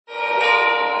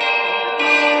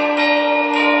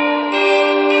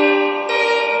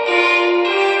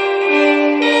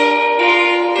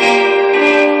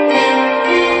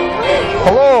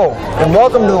and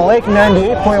welcome to the Lake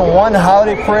 98.1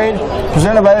 Holiday Parade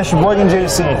presented by the Sheboygan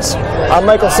Jaycees. I'm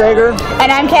Michael Sager.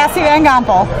 And I'm Cassie Van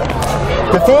Gompel.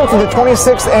 The theme for the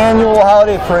 26th annual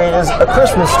Holiday Parade is A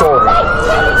Christmas Story.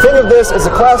 Think of this as a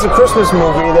classic Christmas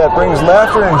movie that brings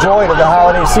laughter and joy to the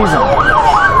holiday season.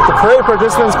 The parade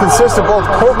participants consist of both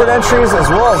corporate entries as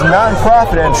well as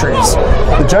non-profit entries.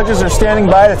 The judges are standing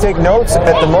by to take notes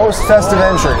at the most festive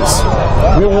entries.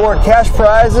 We award cash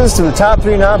prizes to the top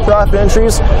 3 non-profit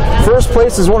entries. First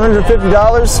place is $150,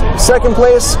 second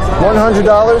place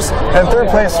 $100, and third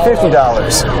place $50.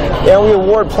 And we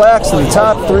award plaques to the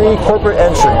top 3 corporate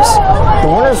entries. The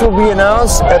winners will be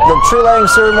announced at the tree lighting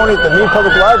ceremony at the Mead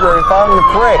Public Library following the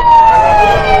parade.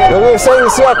 It'll be exciting to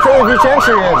see how creative each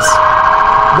entry is.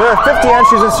 There are 50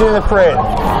 entries this year in the parade.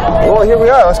 Well, here we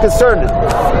are. Let's get started.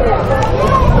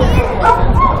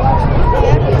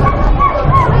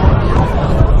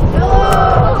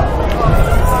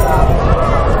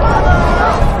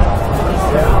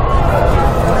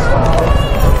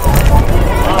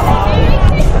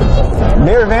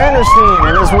 Mayor Vandersteen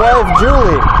and his wife,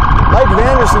 Julie. Mike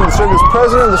Vandersteen served as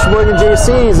president of the Sheboygan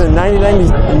Jaycees in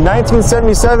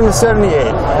 1977 to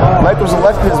 78. Mike was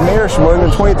elected as mayor of Sheboygan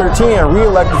in 2013 and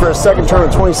re-elected for a second term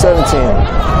in 2017.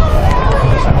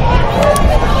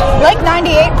 Lake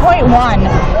 98.1.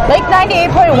 Lake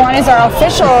 98.1 is our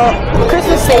official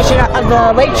Christmas station of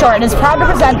the Lakeshore and is proud to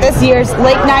present this year's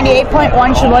Lake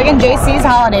 98.1 Sheboygan Jaycees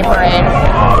Holiday Parade.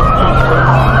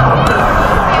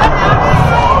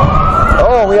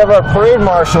 We have our parade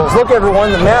marshals. Look,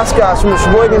 everyone, the mascots from the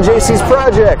Sheboygan Jaycees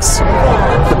projects.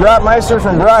 The Brotmeister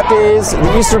from Brot Days,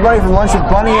 the Easter Bunny from Lunch with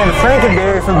Bunny, and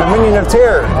Frankenberry from Dominion of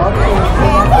Terror.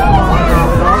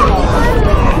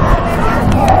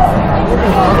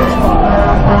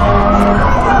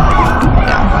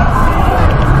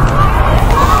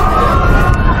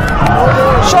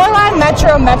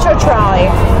 Shoreline Metro Trolley.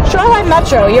 Shoreline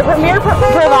Metro, your premier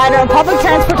provider of public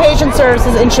transportation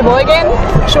services in Sheboygan,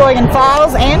 Sheboygan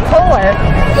Falls, and Kohler.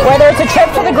 Whether it's a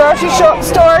trip to the grocery store,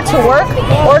 to work,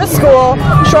 or to school,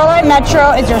 Shoreline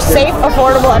Metro is your safe,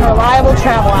 affordable, and reliable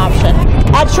travel option.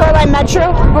 At Shoreline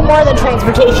Metro, we're more than a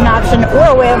transportation option,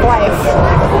 we're a way of life.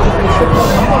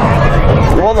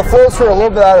 Well, the floats were a little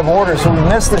bit out of order, so we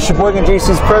missed the Sheboygan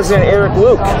Jaycees president, Eric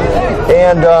Luke.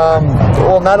 And,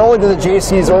 well, not only do the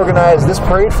Jaycees organize this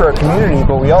parade for our community,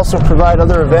 but we also provide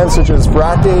other events such as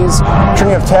Brot Days,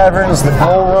 Trinity of Taverns, the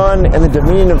Bull Run, and the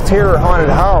Dominion of Terror Haunted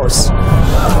House.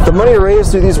 The money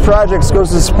raised through these projects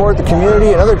goes to support the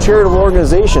community and other charitable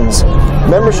organizations.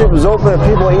 Membership is open to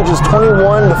people ages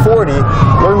 21 to 40.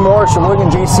 Learn more at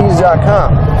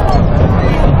SheboyganJaycees.com.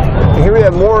 And here we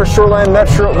have more Shoreline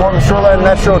Metro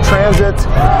Transit.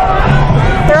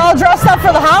 They're all dressed up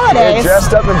for the holidays. They're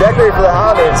dressed up and decorated for the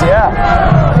holidays, yeah.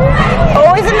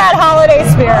 Always in that holiday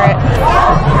spirit.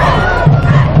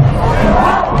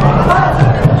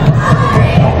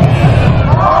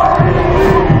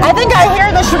 I think I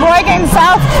hear the Sheboygan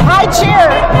South High Cheer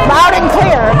loud and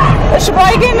clear. The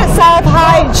Sheboygan South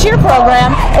High Cheer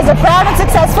Program is a proud and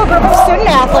successful group of student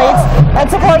athletes that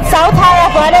supports South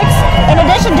High athletics in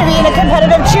addition to being a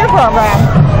competitive cheer program.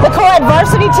 The co-ed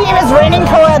varsity team is reigning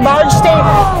co-ed large state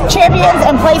champions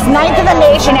and placed 9th in the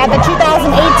nation at the 2018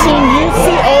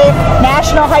 UCA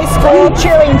National High School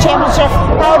Cheerleading Championship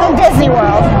held in Disney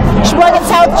World. Sheboygan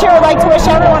South Cheer would like to wish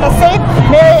everyone a safe,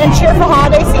 merry, and cheerful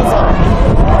holiday season.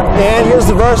 And here's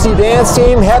the varsity dance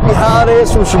team. Happy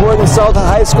holidays from Sheboygan South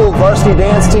High School varsity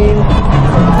dance team.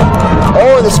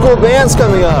 Oh, and the school band's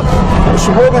coming up. The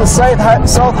Sheboygan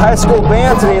South High School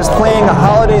band today is playing a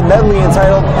holiday medley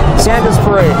entitled Santa's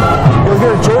Parade. You'll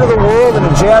hear Joy to the World and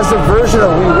a jazzed up version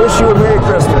of We Wish You a Merry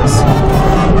Christmas.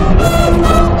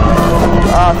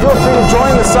 Feel free to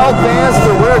join the South Bands for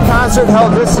the rare concert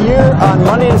held this year on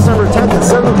Monday, December 10th at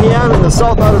 7 p.m. in the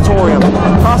South Auditorium.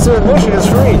 Cost of admission is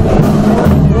free.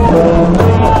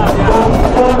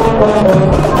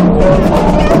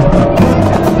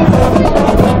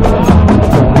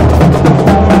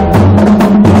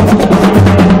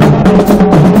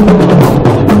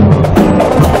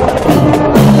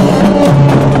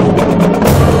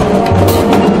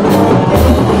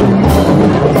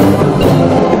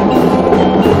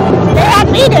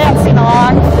 Dancing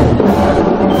along.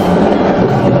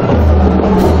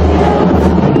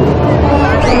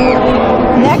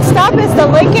 Next up is the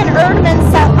Lincoln Erdman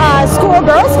School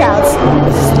Girl Scouts.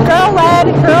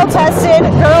 Girl-led, girl-tested,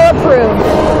 girl-approved.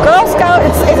 Girl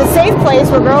Scouts is a safe place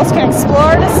where girls can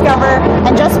explore, discover,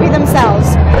 and just be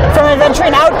themselves. From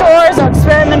adventuring outdoors or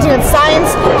experimenting with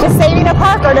science to saving a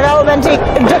park or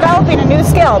developing a new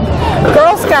skill.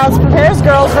 Girl Scouts prepares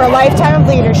girls for a lifetime of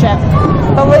leadership.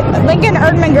 The Lincoln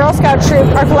Erdman Girl Scout Troop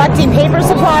are collecting paper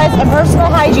supplies and personal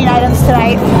hygiene items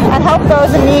tonight and help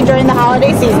those in need during the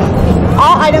holiday season.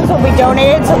 All items will be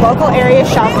donated to local area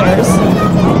shelters.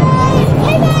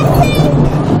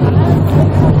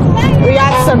 We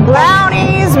got some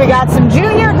brownies, we got some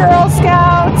junior Girl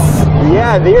Scouts.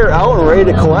 Yeah, they are out and ready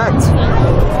to collect.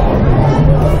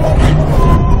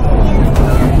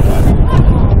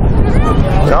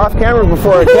 And off camera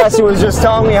before, Cassie was just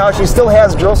telling me how she still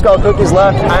has Girl Scout cookies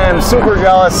left. I am super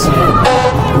jealous.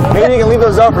 Maybe you can leave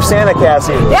those out for Santa,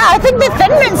 Cassie. Yeah, I think the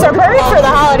Thin Mints are perfect for the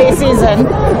holiday season.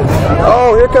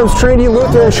 Oh, here comes Trinity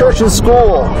Lutheran Church and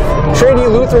School. Trinity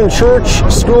Lutheran Church,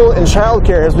 School, and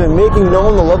Childcare has been making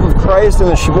known the love of Christ in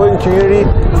the Sheboygan community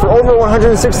for over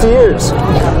 160 years.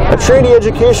 A Trinity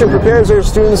education prepares their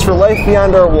students for life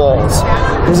beyond our walls.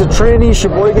 Visit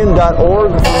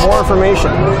trinityssheboygan.org for more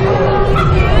information.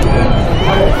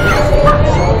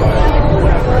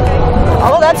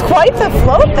 Oh, that's quite the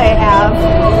float they have.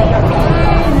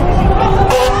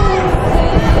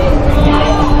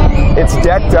 It's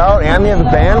decked out and they have a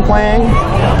band playing.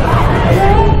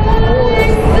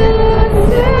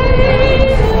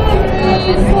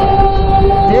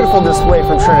 Beautiful display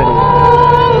from Trinity.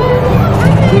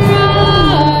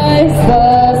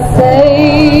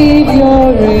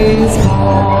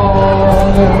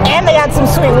 And they got some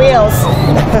sweet wheels.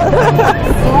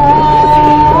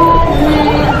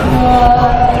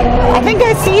 I think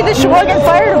I see the Sheboygan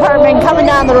Fire Department coming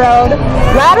down the road.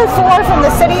 Ladder 4 from the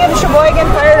City of Sheboygan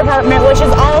Fire Department wishes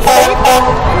all safe.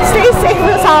 Stay safe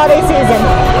this holiday season.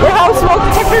 Your house smoke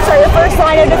detectors are your first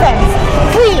line of defense.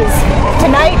 Please,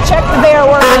 tonight check that they are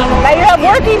working, that you have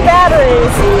working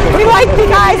batteries. We like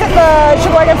the guys at the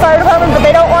Sheboygan Fire Department, but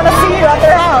they don't want to see you at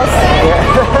their house.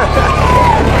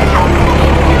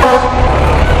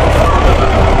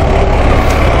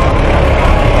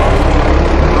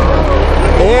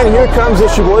 And here comes the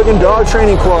Sheboygan Dog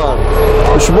Training Club.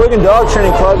 The Sheboygan Dog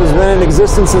Training Club has been in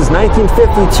existence since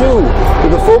 1952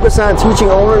 with a focus on teaching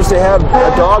owners to have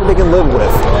a dog they can live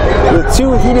with. With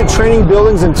 2 heated training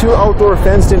buildings and 2 outdoor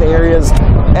fenced-in areas,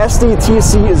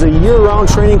 SDTC is a year-round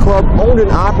training club owned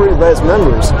and operated by its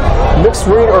members. Mixed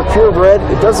breed or purebred,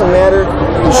 it doesn't matter.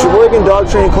 The Sheboygan Dog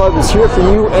Training Club is here for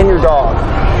you and your dog.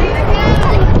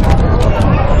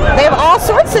 They have all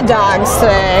sorts of dogs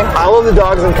today. I love the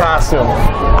dogs in costume.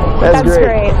 That's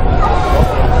great.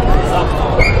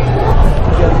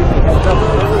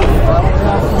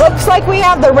 Looks like we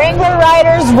have the Wrangler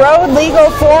Riders Road Legal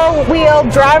 4-Wheel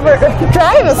Drive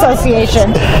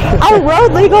Association. Our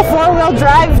Road Legal 4-Wheel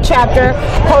Drive chapter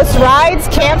hosts rides,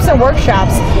 camps, and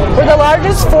workshops. We're the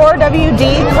largest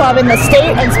 4WD club in the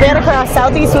state and span across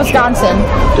southeast Wisconsin.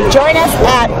 Join us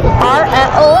at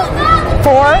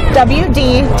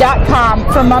RL4WD.com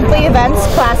for monthly events,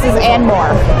 classes, and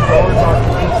more.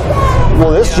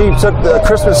 Well, this Jeep took the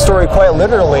Christmas story quite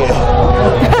literally. You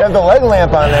have the leg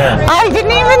lamp on there. I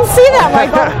didn't even see that,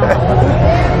 Michael.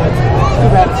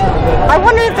 I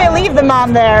wonder if they leave them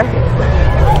on there.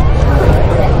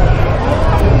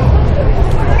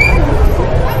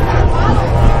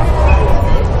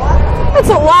 That's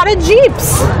a lot of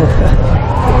Jeeps.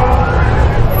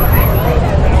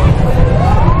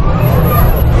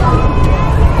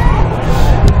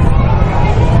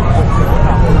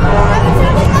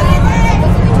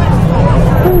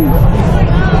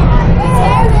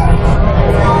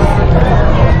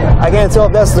 I can't tell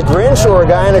if that's the Grinch or a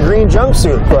guy in a green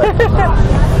jumpsuit, but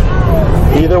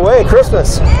either way,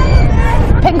 Christmas.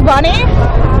 Pink bunny?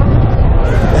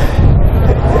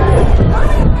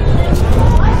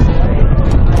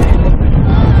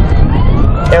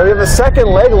 And we have a second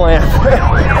leg lamp.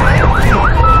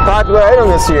 Popular item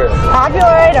this year. Popular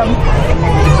item.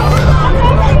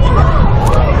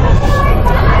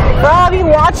 For all of you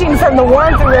watching from the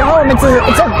warmth of your home, it's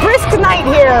a brisk night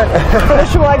here for the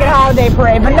Sheboygan Holiday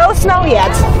Parade, but no snow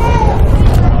yet.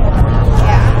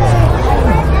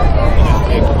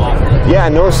 Yeah,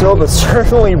 no snow, but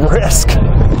certainly brisk.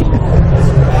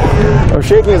 I'm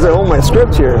shaking as I hold my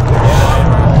script here.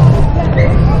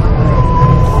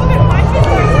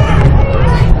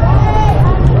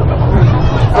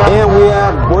 And we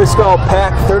have Boy Scout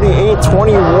Pack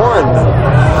 3821.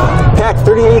 Pack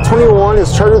 3821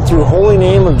 is chartered through Holy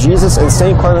Name of Jesus and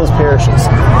St. Clemens parishes.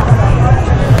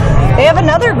 They have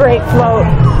another great float.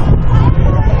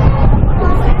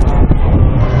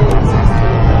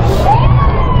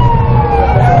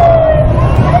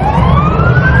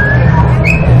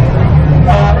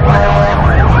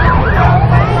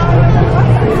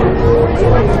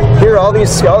 Here, all the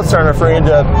Army Scouts aren't afraid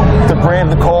to brave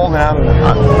the cold, and I'm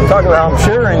talking about how I'm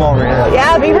shivering over here.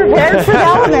 Yeah, be prepared for the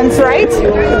elements, right?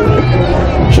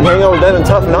 Should hang out with them and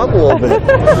toughen up a little bit.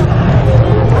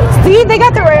 See, they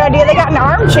got the right idea. They got an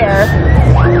armchair.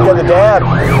 Yeah, the dab.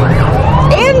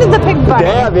 And the pig bunny.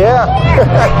 Dab, yeah.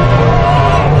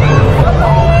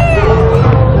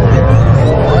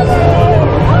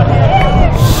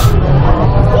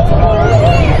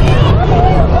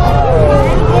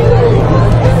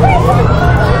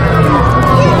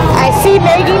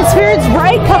 Making Spirits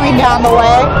Bright coming down the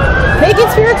way. Making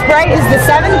Spirits Bright is the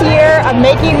 7th year of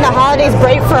making the holidays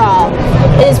bright for all.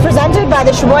 It is presented by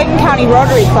the Sheboygan County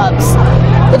Rotary Clubs.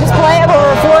 The display of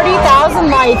over 40,000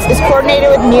 lights is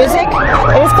coordinated with music.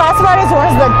 It is classified as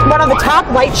one of the top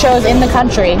light shows in the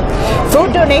country.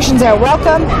 Food donations are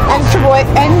welcome and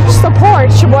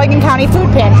support Sheboygan County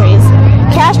food pantries.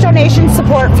 Cash donations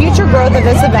support future growth of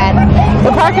this event.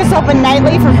 The park is open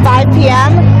nightly from 5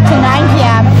 p.m. to 9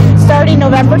 p.m. starting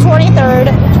November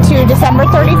 23rd to December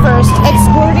 31st,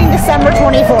 excluding December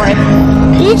 24th.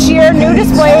 Each year, new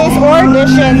displays or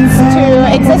additions to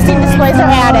existing displays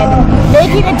are added,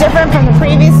 making it different from the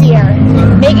previous year.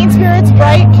 Making Spirits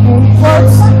Bright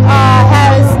floats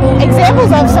has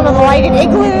examples of some of the lighted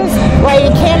igloos,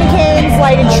 lighted candy canes,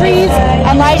 lighted trees,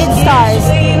 and lighted stars.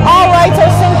 All lights are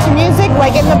synced to music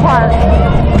like in the park.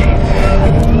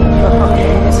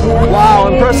 Wow,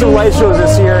 impressive light shows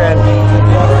this year. And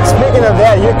speaking of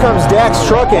that, here comes Dax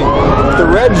Trucking. The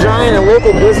Red Giant and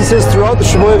local businesses throughout the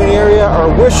Sheboygan area are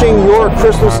wishing your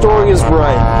Christmas story is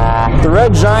right. The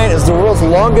Red Giant is the world's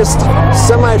longest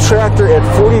semi-tractor at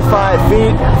 45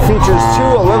 feet, features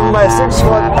two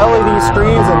 11x6-foot LED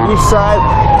screens on each side,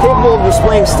 capable of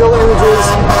displaying still images,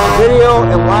 video,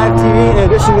 and live TV, in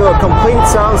addition to a complete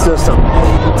sound system.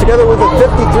 Together with a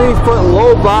 53-foot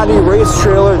low-body race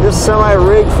trailer, this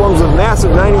semi-rig forms a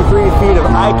massive 93 feet of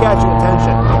eye-catching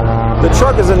attention. The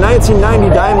truck is a 1990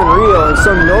 Diamond Rio, and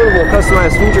some notable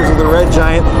customized features of the Red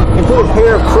Giant include a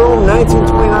pair of chrome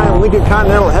 1929 Lincoln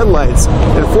Continental headlights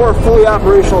and 4 fully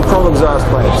operational chrome exhaust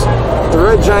pipes. The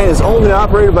Red Giant is owned and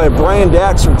operated by Brian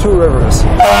Dax from Two Rivers.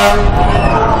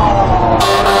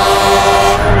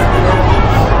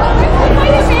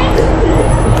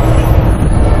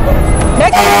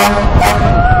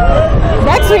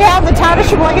 Next we have the Town of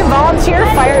Sheboygan Volunteer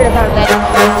Fire Department.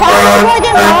 Town of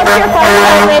Sheboygan Volunteer Fire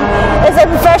Department is a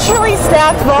professionally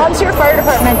staffed volunteer fire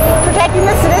department protecting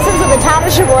the citizens of the Town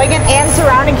of Sheboygan and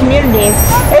surrounding communities.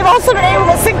 They've also been able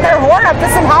to sync their horn up to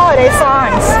some holiday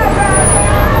songs.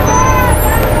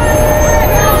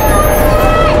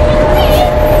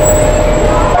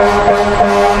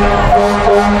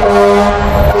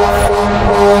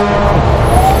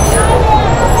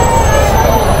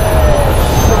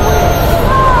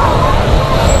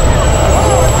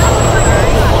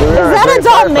 Is that a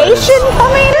Dalmatian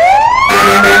coming in?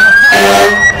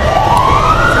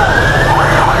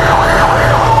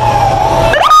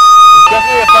 There's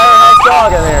definitely a firehouse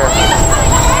dog in there.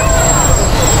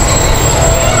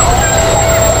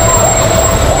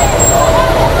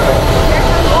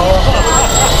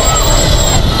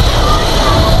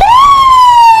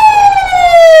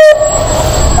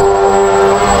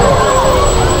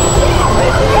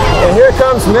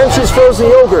 Menchie's Frozen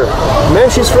Yogurt.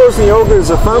 Menchie's Frozen Yogurt is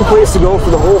a fun place to go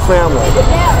for the whole family.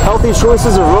 Healthy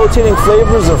choices of rotating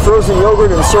flavors of frozen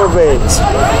yogurt and sorbets.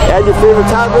 Add your favorite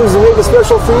toppings and make it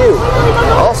special for you.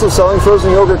 Also selling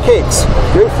frozen yogurt cakes.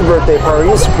 Great for birthday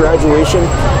parties, graduation,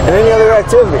 and any other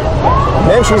activity.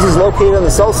 Menchie's is located on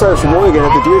the south side of Sheboygan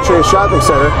at the Deer Trace Shopping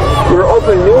Center. We're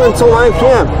open noon until 9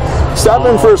 p.m. Stop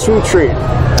in for a sweet treat.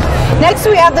 Next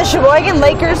we have the Sheboygan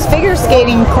Lakers Figure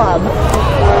Skating Club.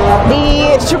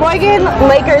 The Sheboygan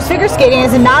Lakers Figure Skating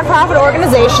is a non-profit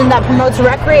organization that promotes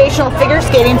recreational figure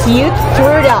skating to youth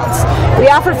through adults. We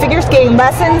offer figure skating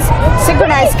lessons,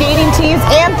 synchronized skating teams,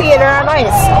 and theater on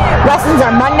ice. Lessons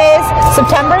are Mondays,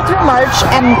 September through March,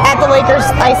 and at the Lakers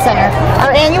Ice Center.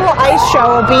 Our annual ice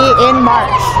show will be in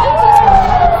March.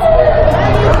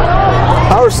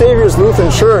 Our Savior's Lutheran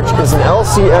Church is an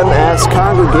LCMS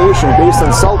congregation based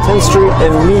on South 10th Street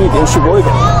and Meade in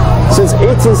Sheboygan. Since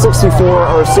 1864,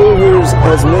 Our Savior's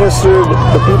has ministered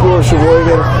the people of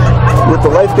Sheboygan with the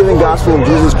life-giving gospel of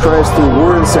Jesus Christ through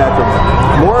word and sacrament.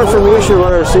 More information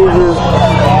about Our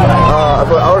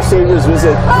Savior's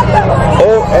visit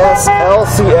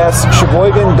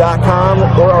oslcsheboygan.com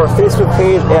or our Facebook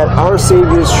page at Our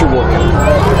Savior's Sheboygan.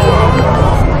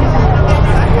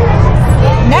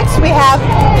 Next we have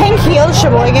Pink Heels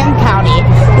Sheboygan County.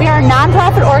 We are a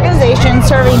nonprofit organization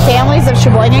serving families of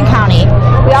Sheboygan County.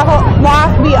 We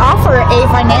offer a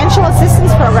financial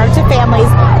assistance program to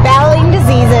families battling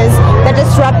diseases that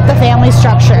disrupt the family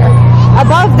structure.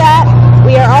 Above that,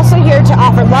 we are also here to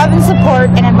offer love and support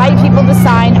and invite people to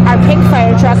sign our pink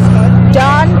fire truck,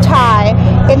 Dawn Tie,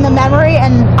 in the memory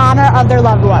and honor of their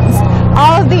loved ones.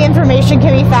 All of the information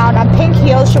can be found on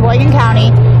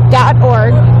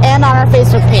pinkheelssheboygancounty.org and on our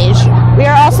Facebook page. We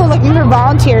are also looking for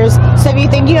volunteers, so if you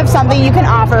think you have something you can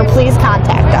offer, please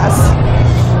contact us.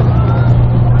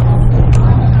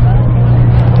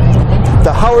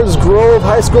 The Howards Grove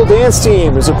High School Dance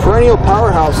Team is a perennial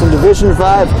powerhouse in Division V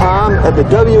POM at the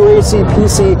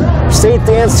WACPC State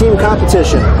Dance Team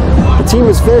Competition. The team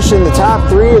has finished in the top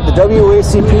 3 at the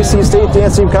WACPC State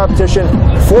Dance Team Competition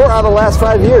 4 out of the last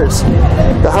 5 years.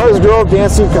 The Howards Grove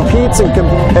Dance Team competes at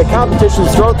competitions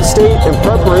throughout the state in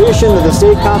preparation to the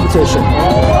state competition.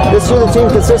 This year the team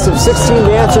consists of 16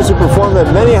 dancers who perform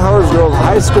at many Howards Grove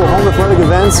High School home athletic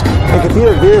events and compete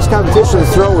at various competitions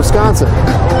throughout Wisconsin.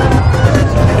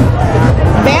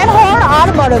 Van Horn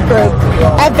Automotive Group.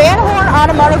 At Van Horn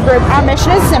Automotive Group, our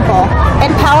mission is simple: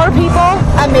 empower people,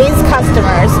 amaze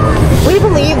customers. We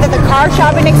believe that the car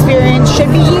shopping experience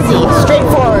should be easy,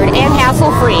 straightforward, and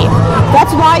hassle-free. That's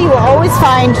why you will always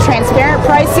find transparent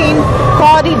pricing,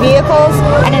 quality vehicles,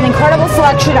 and an incredible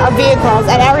selection of vehicles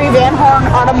at every Van Horn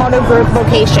Automotive Group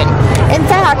location. In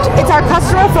fact, it's our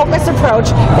customer-focused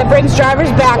approach that brings drivers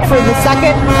back for the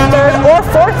second, third, or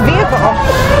fourth vehicle.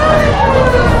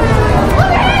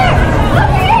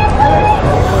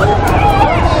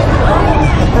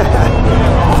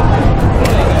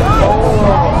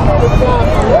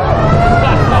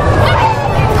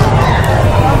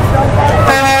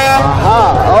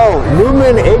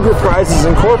 Newman Agriprises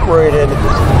Incorporated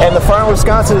and the Farm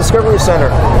Wisconsin Discovery Center.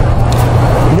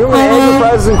 Newman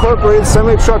Agriprises Incorporated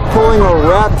semi-truck pulling a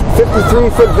wrapped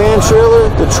 53-foot van trailer.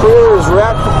 The trailer is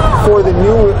wrapped for the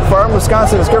new Farm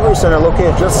Wisconsin Discovery Center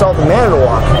located just south of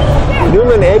Manitowoc.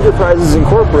 Newman Agriprises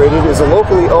Incorporated is a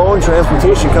locally owned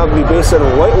transportation company based out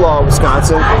of Whitelaw,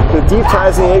 Wisconsin, with deep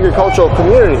ties in the agricultural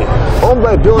community. Owned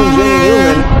by Bill and Jenny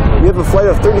Newman, we have a flight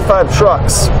of 35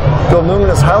 trucks. Bill Newman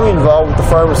is highly involved with the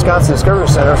Farm Wisconsin Discovery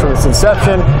Center from its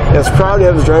inception and is proud to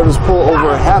have his drivers pull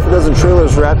over half a dozen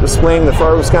trailers wrapped displaying the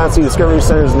Farm Wisconsin Discovery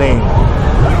Center's name.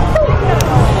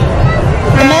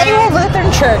 Emmanuel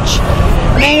Lutheran Church.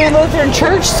 Emmanuel Lutheran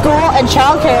Church, School, and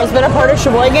Child Care has been a part of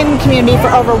Sheboygan community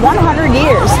for over 100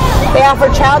 years. They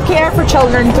offer child care for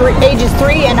children ages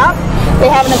 3 and up. They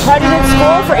have an accredited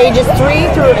school for ages 3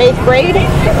 through 8th grade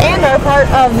and are part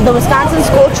of the Wisconsin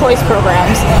School Choice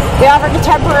programs. They offer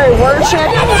contemporary worship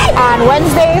on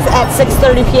Wednesdays at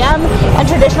 6:30 p.m. and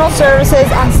traditional services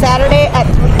on Saturday at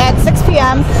 6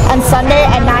 p.m. and Sunday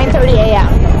at 9:30 a.m.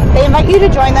 They invite you to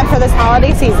join them for this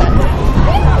holiday season.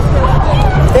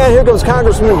 And here comes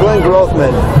Congressman Glenn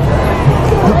Grothman.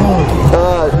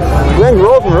 Glenn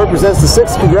Grothman represents the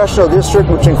 6th Congressional District,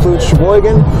 which includes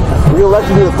Sheboygan.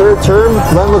 Re-elected to the 3rd term,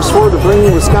 Glenn looks forward to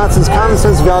bringing Wisconsin's common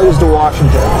sense values to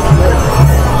Washington.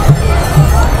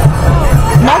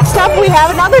 Next up, we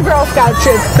have another Girl Scout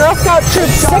troop. Girl Scout Troop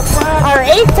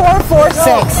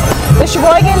 8446. The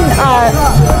Sheboygan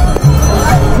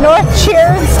North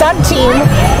Cheer Stunt Team,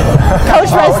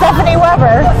 coached by Stephanie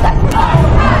Weber,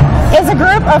 is a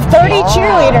group of 30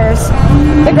 cheerleaders.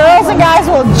 The girls and guys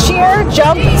will cheer,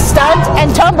 jump, stunt,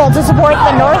 and tumble to support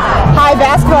the North High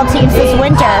basketball teams this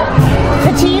winter.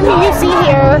 The team you see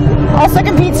here also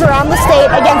competes around the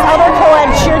state against other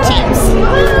co-ed cheer teams.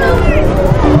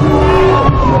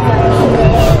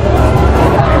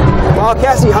 Well,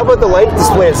 Cassie, how about the light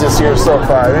displays this year so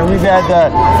far? I mean, we've had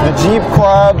the Jeep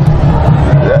Club,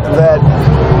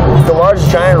 the large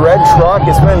giant red truck.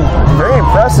 It's been very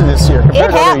impressive this year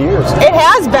compared to other years. It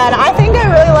has been. I think I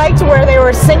really liked where they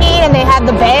were singing and they had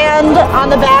the band on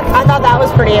the back. I thought that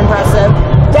was pretty impressive.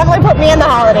 Definitely put me in the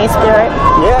holiday spirit.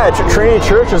 Yeah, Trinity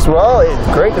Church as well.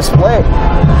 Great display.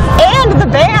 And the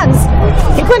bands.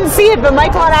 You couldn't see it, but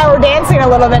Michael and I were dancing a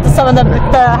little bit to some of the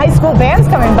high school bands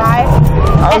coming by.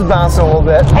 I was bouncing a little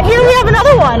bit. And here we have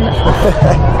another one.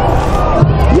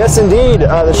 Yes, indeed.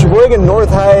 The Sheboygan North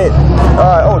High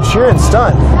Cheer and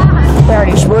Stunt.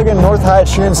 Sheboygan North High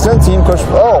Cheer and Stunt team, coached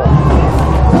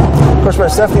by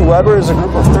Stephanie Weber, is a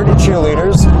group of 30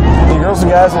 cheerleaders. The girls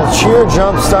and guys will cheer,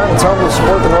 jump, stunt, and tumble to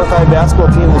support the North High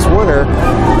basketball team this winter.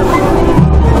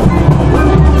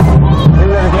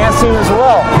 Maybe they have a dance team as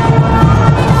well.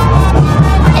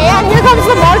 And here comes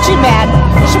the marching band.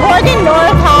 The Sheboygan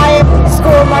North High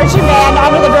School marching band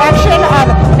under the direction of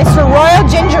Mr. Royal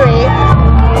Gingery,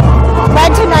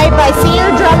 led tonight by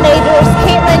senior drum majors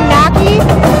Caitlin Naki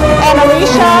and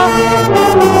Alicia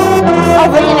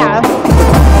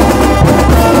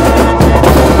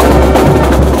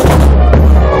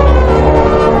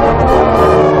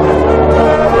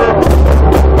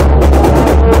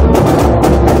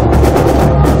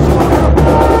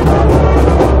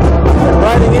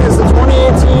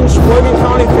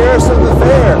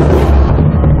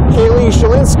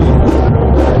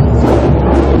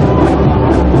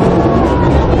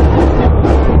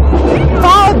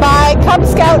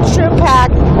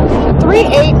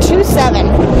 3827.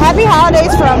 Happy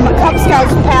holidays from Cub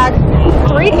Scouts Pack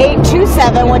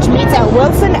 3827, which meets at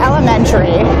Wilson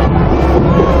Elementary.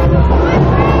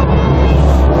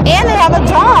 And they have a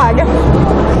dog.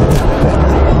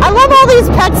 I love all these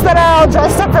pets that are all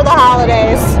dressed up for the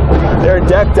holidays. They're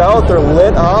decked out, they're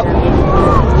lit up.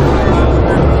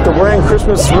 They're wearing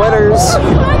Christmas sweaters.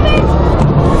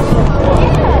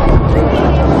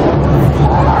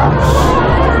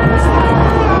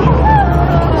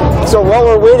 So while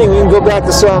we're waiting, we can go back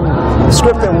to some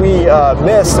script that we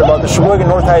missed about the Sheboygan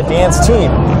North High Dance team.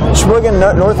 The Sheboygan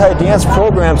North High Dance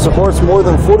program supports more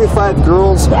than 45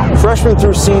 girls, freshmen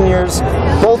through seniors.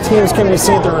 Both teams can be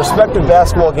seen at their respective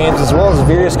basketball games as well as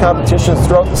various competitions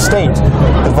throughout the state.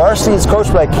 The varsity is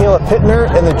coached by Kayla Pittner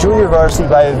and the junior varsity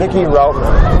by Vicky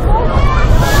Routman.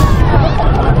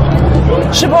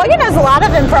 Sheboygan has a lot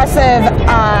of impressive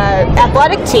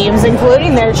athletic teams,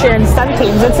 including their cheer and stunt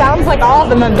teams. It sounds like all of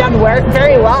them have done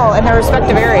very well in their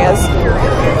respective areas.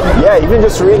 Yeah, even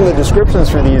just reading the descriptions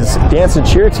for these dance and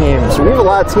cheer teams, we have a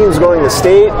lot of teams going to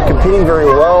state, competing very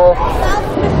well.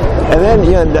 And then,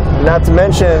 not to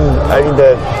mention, I mean,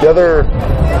 the other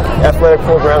athletic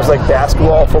programs like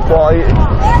basketball, football.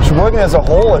 Sheboygan as a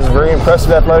whole is a very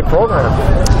impressive athletic program.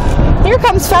 Here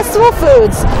comes Festival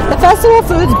Foods. The Festival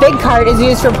Foods big cart is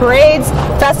used for parades,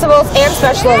 festivals, and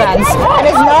special events, and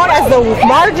is known as the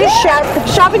largest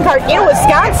shopping cart in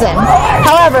Wisconsin.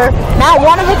 However, not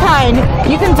one of a kind,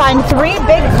 you can find 3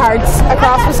 big carts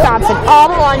across Wisconsin, all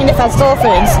belonging to Festival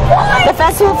Foods. The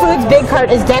Festival Foods big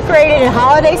cart is decorated in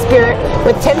holiday spirit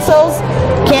with tinsels,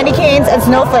 candy canes, and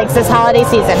snowflakes this holiday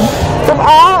season. From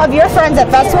all of your friends at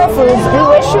Festival Foods, we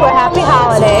wish you a happy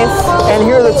holidays. And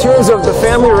here are the tunes of the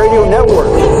Family Radio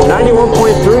Network.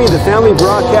 91.3, the family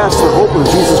broadcast the hope of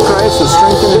Jesus Christ to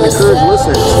strengthen and encourage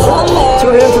listeners.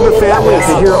 Tune in to the family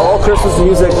to hear all Christmas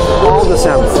music all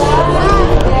December.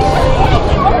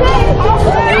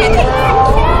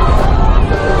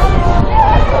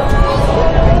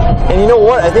 And you know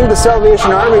what? I think the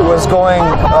Salvation Army was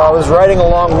riding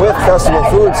along with Festival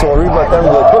Foods, so we'll read about them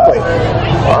really quickly.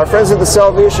 Our friends at the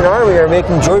Salvation Army are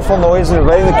making joyful noise and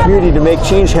inviting the community to make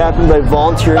change happen by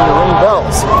volunteering to ring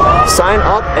bells. Sign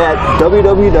up at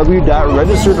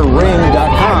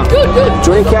www.registertoring.com.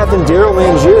 Join Captain Daryl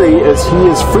Mangieri as he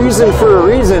is freezing for a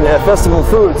reason at Festival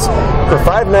Foods. For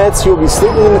 5 nights, he will be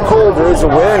sleeping in the cold to raise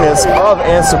awareness of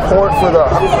and support for the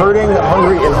hurting,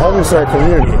 hungry, and homeless in our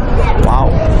community. Wow.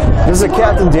 Visit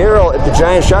Captain Daryl at the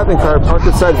Giant Shopping Cart parked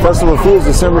outside Festival Foods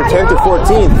December 10th to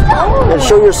 14th and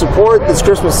show your support this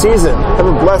Christmas season. Have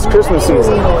a blessed Christmas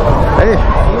season. Hey.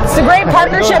 It's a great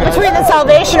partnership between the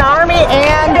Salvation Army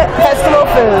and Festival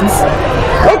Foods.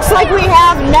 Looks like we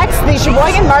have next the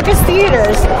Sheboygan Marcus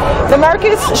Theaters. The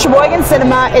Marcus Sheboygan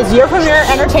Cinema is your premier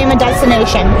entertainment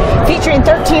destination, featuring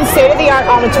 13 state-of-the-art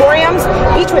auditoriums,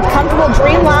 each with comfortable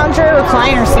Dream Lounger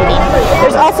recliner seating.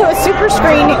 There's also a super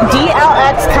screen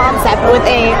DLX concept with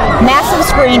a massive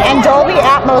screen and Dolby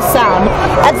Atmos sound.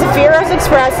 At Zafiro's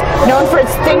Express, known for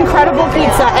its incredible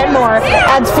pizza and more,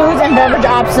 adds foods and beverage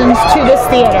options to this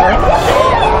theater.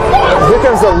 Here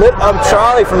comes the lit up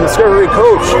trolley from Discovery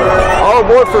Coach. All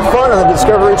aboard for fun on the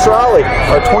Discovery Trolley.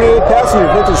 Our 28 passenger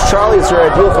vintage trolleys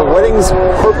are ideal for weddings,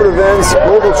 corporate events,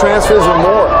 global transfers, and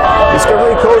more.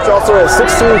 Discovery Coach also has 16,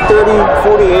 30,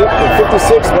 48, and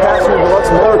 56 passenger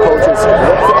deluxe motor coaches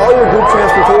for all your group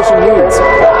transportation needs.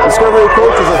 Discovery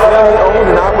Coach is a family owned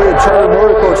and operated charter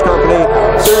motor coach company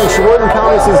serving Sheboygan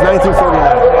County since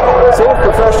 1949. Safe,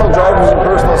 professional drivers, and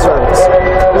personal service.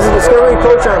 Visit Discovery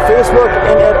Coach on Facebook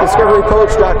and at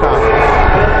discoverycoach.com.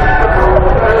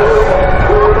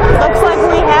 Looks like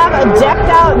we have a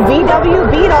decked out VW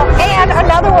Beetle and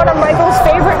another one of Michael's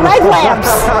favorite leg lamps.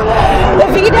 The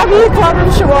VW Club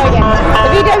of Sheboygan. The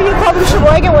VW Club of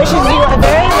Sheboygan wishes you a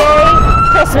very Merry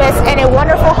Christmas and a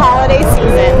wonderful holiday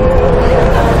season.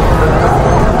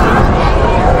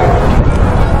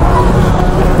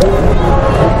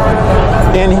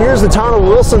 And here's the Town of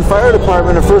Wilson Fire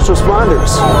Department and First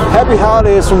Responders. Happy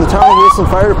holidays from the Town of Wilson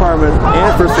Fire Department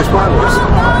and First Responders.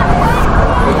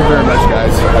 Thank you very much,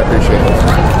 guys. I appreciate it.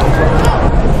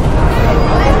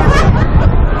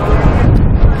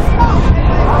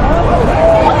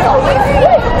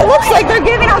 It looks like they're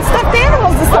giving out stuffed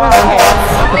animals to some of the kids.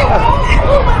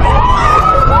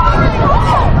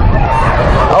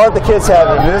 I'll let the kids have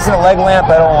it. If it isn't a leg lamp,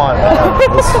 I don't want it.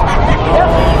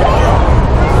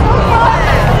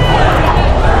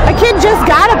 A kid just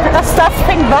got a stuffed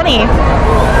pink bunny,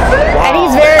 and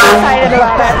he's very excited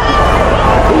about it.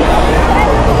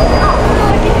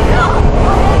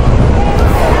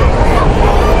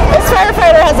 This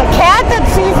firefighter has a cat that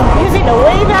she's using to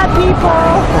wave at people.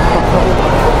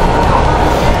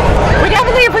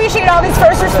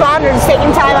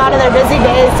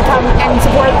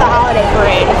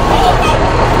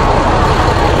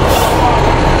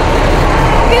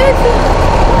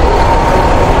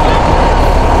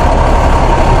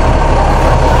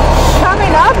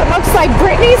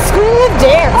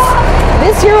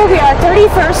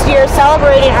 year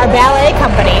celebrating our ballet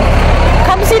company.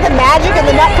 Come see the magic of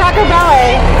the Nutcracker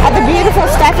Ballet at the beautiful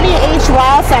Stephanie H.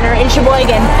 Weil Center in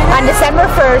Sheboygan on December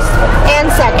 1st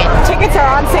and 2nd. Tickets are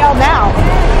on sale now.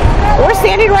 We're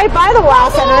standing right by the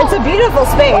Weil Center. It's a beautiful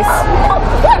space.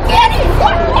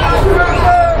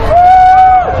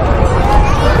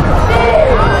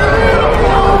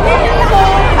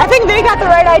 I think they got the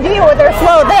right idea with their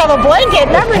float. They have a blanket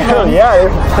and everything. Yeah, they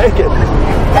have a blanket.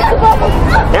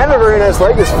 And a very nice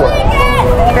leg display.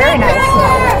 Very nice.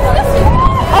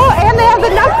 Oh, and they have the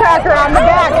Nutcracker on the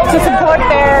back to support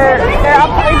their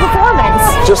upcoming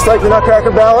performance. Just like the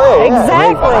Nutcracker Ballet. Yeah.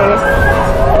 Exactly.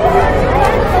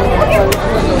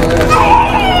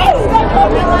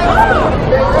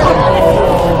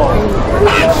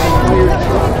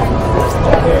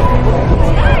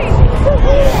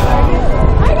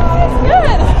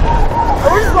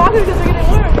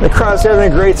 The crowd's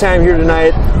having a great time here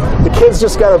tonight. The kids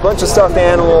just got a bunch of stuffed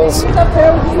animals.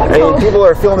 I mean, people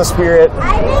are feeling the spirit.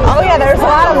 Oh yeah, there's a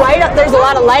lot of light up. There's a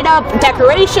lot of light up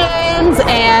decorations,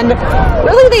 and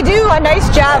really they do a nice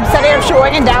job setting up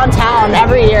Sheboygan downtown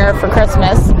every year for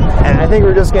Christmas. And I think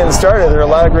we're just getting started. There are a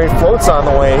lot of great floats on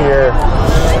the way here.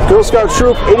 Girl Scout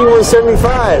Troop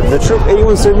 8175. The Troop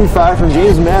 8175 from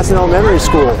James Madison Elementary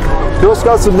School. Girl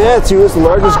Scouts of Manitou is the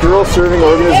largest girl-serving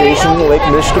organization in the Lake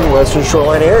Michigan Western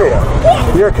Shoreline area.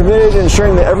 We are committed to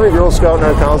ensuring that every Girl Scout in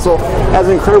our council has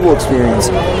an incredible experience.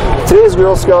 Today's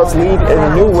Girl Scouts lead in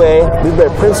a new way, lead by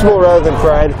principle rather than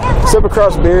pride, step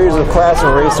across barriers of class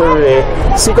and race every day,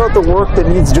 seek out the work that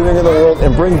needs doing in the world,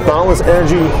 and bring boundless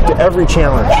energy to every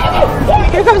challenge.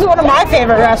 Here comes one of my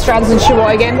favorite restaurants in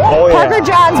Sheboygan, Parker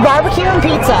John's Barbecue and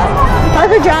Pizza.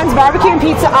 Parker John's Barbecue and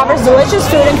Pizza offers delicious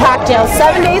food and cocktails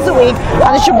 7 days a week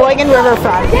on the Sheboygan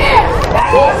Riverfront.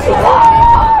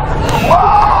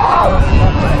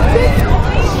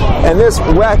 And this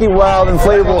wacky, wild,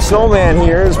 inflatable snowman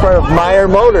here is part of Meyer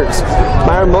Motors.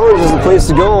 Meyer Motors is the place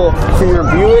to go for your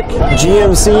Buick,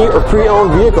 GMC, or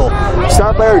pre-owned vehicle.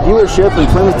 Stop by our dealership in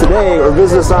Plymouth today or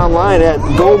visit us online at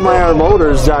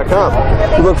GoMeyerMotors.com.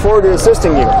 We look forward to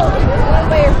assisting you.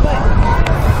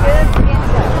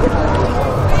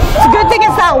 It's a good thing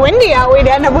it's not windy out. We'd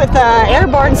end up with an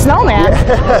airborne snowman.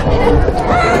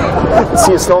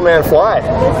 See a snowman fly.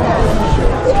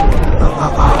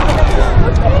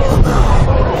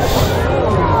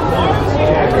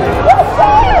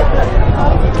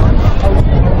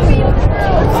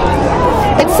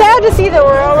 It's sad to see that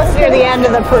we're almost near the end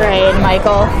of the parade,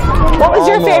 Michael. What was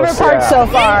your favorite part so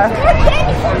far?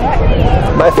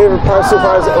 My favorite part so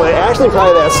far is actually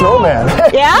probably that snowman.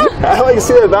 Yeah? I like to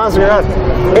see that bouncing around.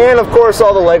 And of course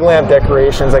all the leg lamp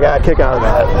decorations. I got a kick out of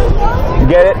that. You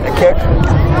get it? A kick?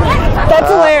 That's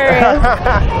hilarious.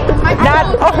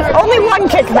 Only one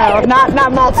kick though,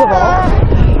 not multiple.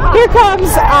 Here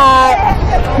comes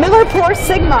MillerPore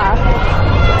Sigma.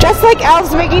 Just like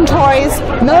elves making toys,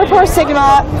 MillerPore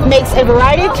Sigma makes a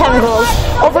variety of chemicals,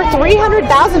 over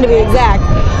 300,000 to be exact.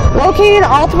 Located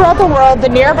all throughout the world, the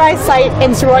nearby site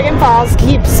in Sheboygan Falls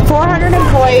keeps 400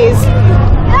 employees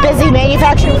busy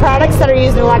manufacturing products that are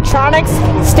used in electronics,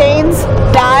 stains,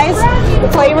 dyes,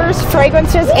 flavors,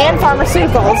 fragrances, and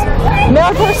pharmaceuticals.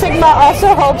 MillerPore Sigma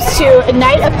also hopes to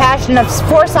ignite a passion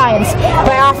for science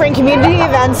by offering community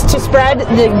events to spread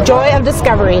the joy of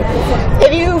discovery.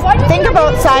 If you think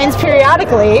about science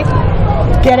periodically,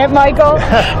 get it, Michael?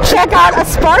 Check out a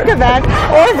Spark event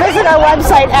or visit our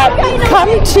website at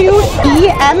come2emd.com.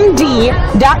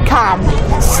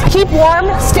 Keep warm,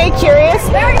 stay curious,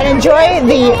 and enjoy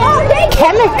the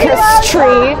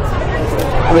chemistry.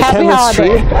 Happy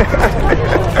holiday.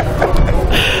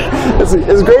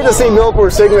 It's great to see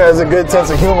MillerPore Sigma has a good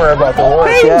sense of humor about the work.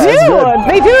 They do.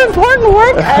 They do important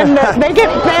work, and they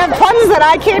have puns that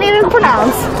I can't even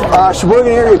pronounce.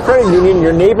 Sheboygan Area Credit Union,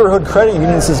 your neighborhood credit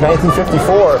union since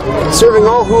 1954, serving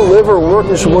all who live or work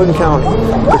in Sheboygan County.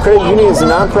 The credit union is a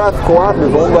nonprofit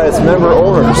cooperative owned by its member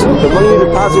owners. The money you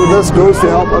deposit with us goes to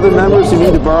help other members who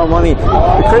need to borrow money.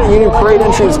 The credit union parade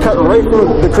entry is cut right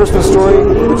from the Christmas story,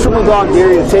 the Triple Dog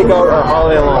Dairy, to take out our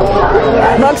holiday loan.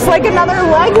 Looks like another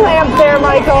leg lamp there,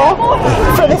 Michael,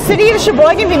 for the City of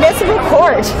Sheboygan Municipal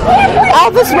Court.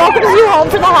 Elvis welcomes you home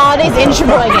for the holidays in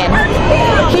Sheboygan.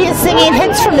 He is singing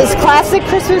hits from his classic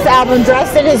Christmas album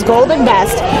dressed in his golden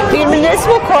best. The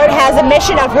Municipal Court has a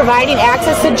mission of providing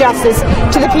access to justice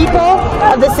to the people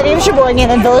of the City of Sheboygan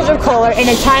and Village of Kohler in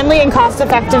a timely and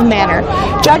cost-effective manner.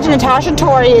 Judge Natasha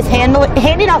Torrey is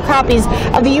handing out copies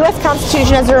of the U.S.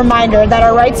 Constitution as a reminder that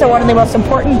our rights are one of the most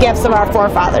important gifts of our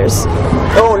forefathers.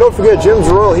 Oh, and don't forget Jim's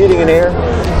Royal Heating and Air.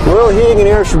 Royal Heating and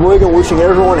Air Sheboygan wishing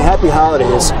everyone happy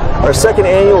holidays. Our second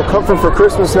annual Comfort for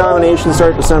Christmas nominations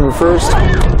start December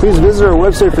 1st. Please visit our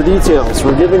website for details.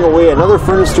 We're giving away another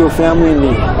furnace to a family in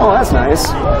need. Oh, that's nice.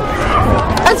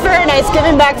 That's very nice,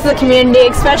 giving back to the community,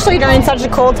 especially during such a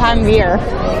cold time of year.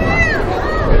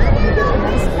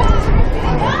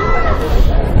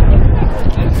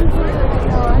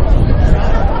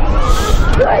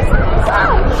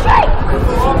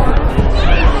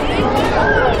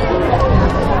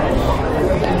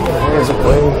 There's a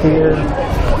plane here.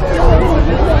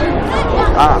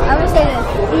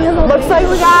 Looks like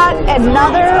we got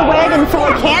another wagon full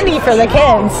of candy for the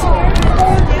kids.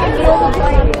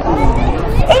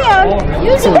 And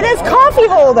it is coffee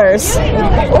holders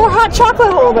or hot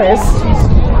chocolate holders.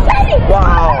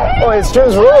 Wow. Oh, it's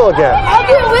Jim's roll again. I'll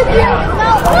do it with you.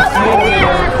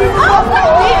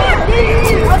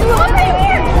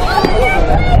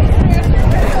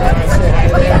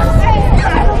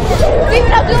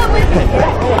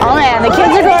 Oh man, the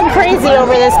kids are going crazy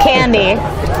over this candy.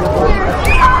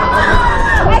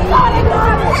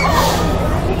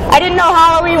 I didn't know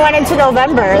Halloween went into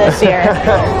November this year.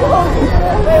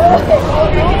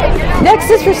 Next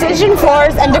is Precision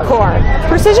Floors and Decor.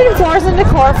 Precision Floors and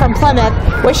Decor from Plymouth,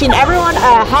 wishing everyone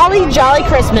a holly jolly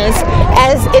Christmas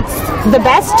as it's the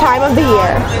best time of the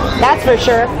year. That's for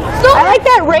sure. I like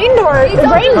that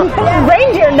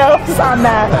reindeer nose on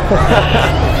that.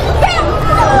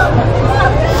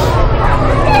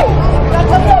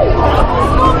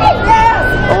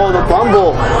 Oh, the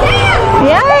Bumble.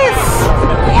 Yes!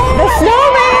 The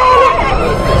snowman!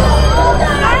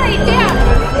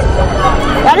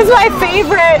 That is my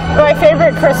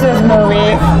favorite Christmas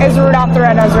movie is Rudolph the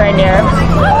Red-Nosed Reindeer.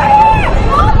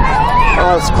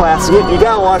 Oh, it's classic. You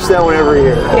gotta watch that one every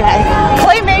year. Yeah.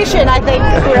 Claymation, I think,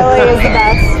 really is the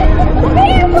best.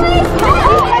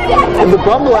 And the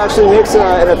Bumble actually makes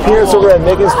an appearance over at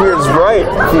Making Spirits Right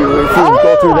if you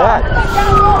go through that.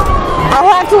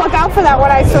 I'll have to look out for that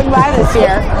when I swing by this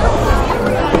year.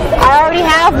 I already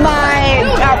have my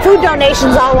food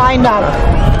donations all lined up.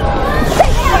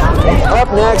 Up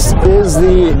next is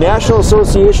the National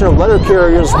Association of Letter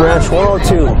Carriers Branch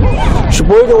 102.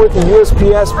 Sheboygan with the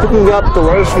USPS picking up the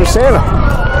letters for Santa.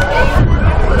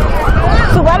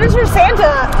 So letters for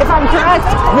Santa, if I'm correct,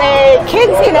 the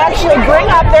kids can actually bring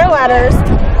up their letters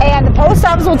and the post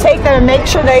office will take them and make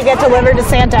sure they get delivered to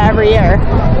Santa every year.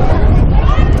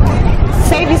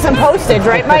 Save you some postage,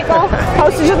 right, Michael?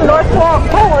 Postage at the North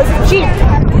Pole is cheap.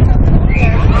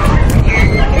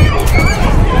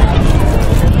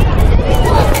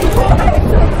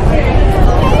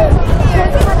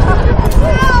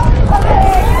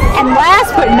 And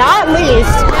last but not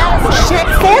least,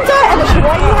 Santa and the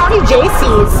Sheboygan County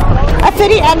Jaycees. A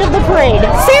fitting end of the parade.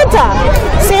 Santa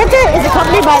is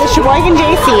accompanied by the Sheboygan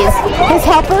Jaycees. His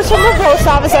helpers from the post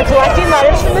office are collecting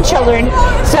letters from the children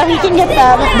so he can get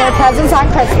them their presents on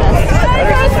Christmas.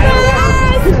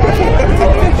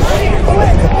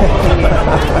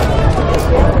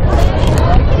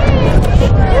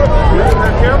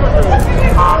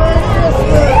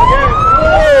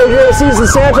 Hey, Jaycees and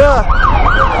Santa!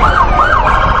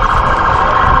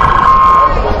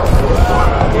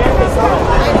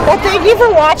 Well, thank you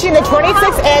for watching the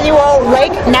 26th Annual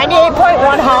Lake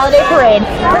 98.1 Holiday Parade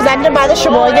presented by the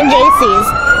Sheboygan Jaycees.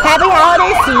 Happy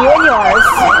holidays to you and yours.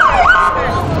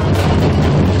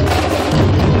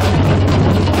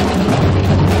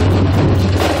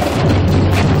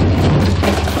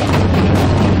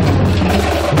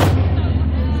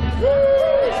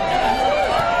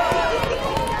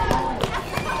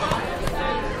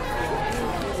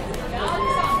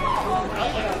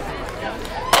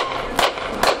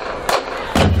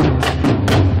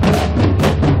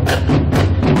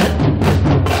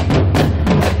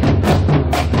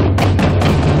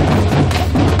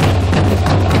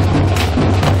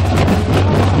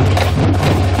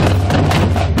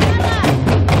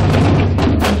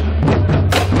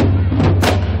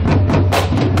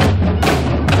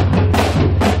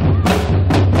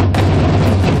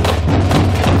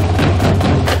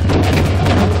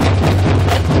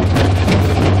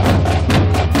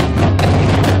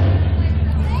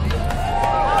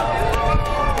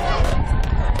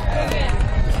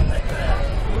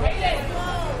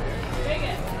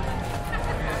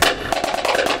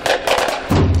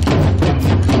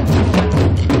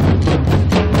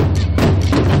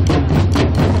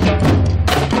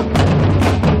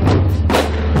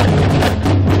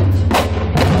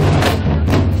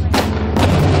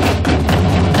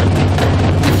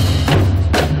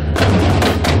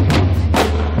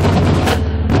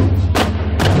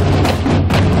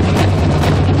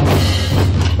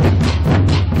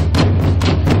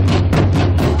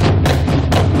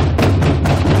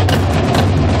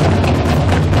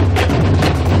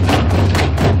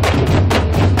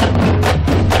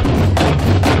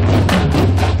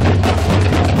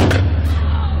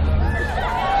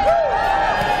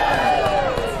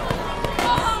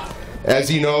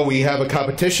 As you know, we have a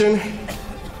competition,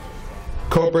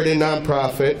 corporate and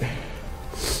nonprofit.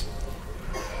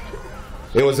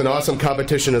 It was an awesome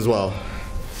competition as well.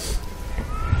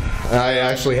 I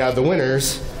actually have the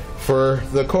winners for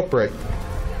the corporate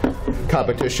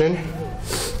competition,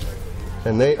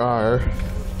 and they are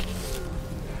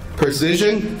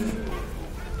Precision,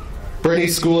 Brittany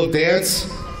School of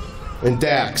Dance, and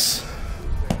DAX.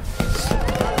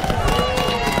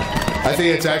 I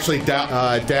think it's actually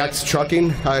DAX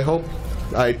Trucking, I hope.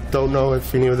 I don't know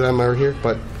if any of them are here,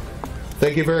 but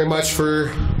thank you very much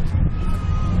for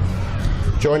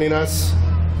joining us.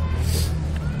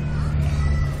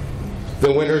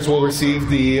 The winners will receive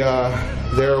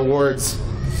their awards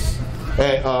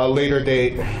at a later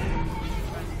date.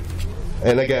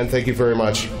 And again, thank you very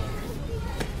much.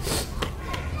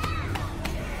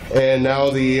 And now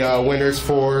the winners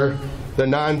for the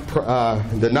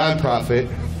nonprofit.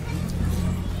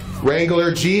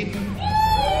 Wrangler Jeep,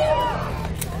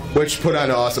 which put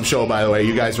on an awesome show, by the way.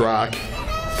 You guys rock.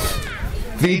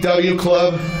 VW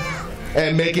Club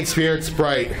and Making Spirits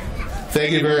Bright.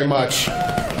 Thank you very much.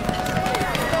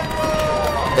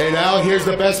 And now here's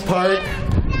the best part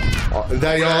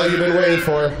that all you've been waiting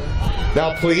for.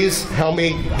 Now please help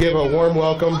me give a warm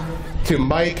welcome to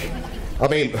Mayor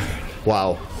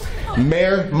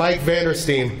Mike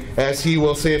Vandersteen, as he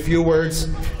will say a few words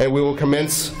and we will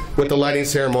commence with the lighting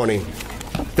ceremony.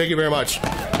 Thank you very much.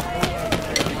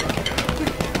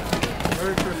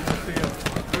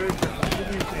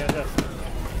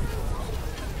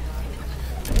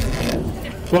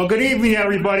 Well, good evening,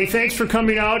 everybody. Thanks for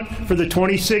coming out for the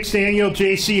 26th Annual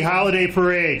JC Holiday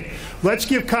Parade. Let's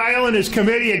give Kyle and his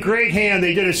committee a great hand.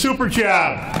 They did a super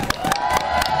job.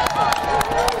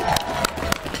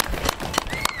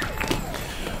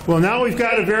 Well, now we've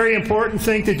got a very important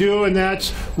thing to do, and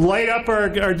that's light up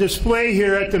our display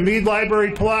here at the Mead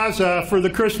Library Plaza for the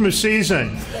Christmas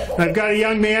season. I've got a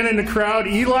young man in the crowd,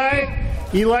 Eli.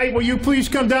 Eli, will you please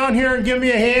come down here and give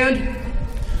me a hand?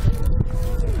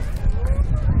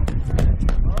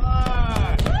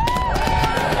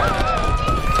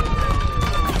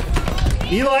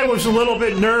 Eli was a little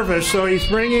bit nervous, so he's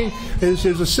bringing his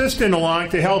assistant along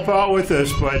to help out with this.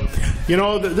 But, you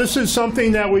know, this is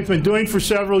something that we've been doing for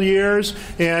several years,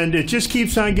 and it just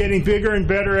keeps on getting bigger and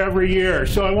better every year.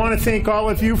 So I want to thank all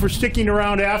of you for sticking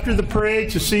around after the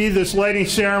parade to see this lighting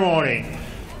ceremony.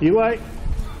 Eli?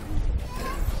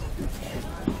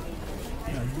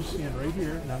 Now you stand right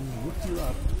here, and I'm going to lift you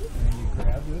up, and you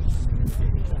grab this, and you're going to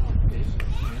take it down. Okay, so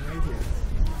stand right here.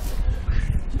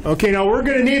 Okay, now we're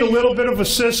going to need a little bit of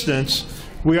assistance.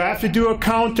 We have to do a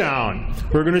countdown.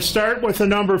 We're going to start with the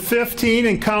number 15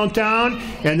 and count down,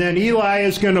 and then Eli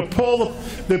is going to pull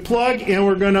the plug, and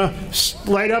we're going to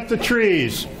light up the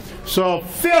trees. So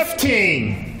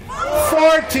 15,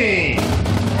 14,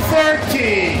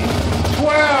 13,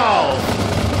 12,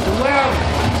 11,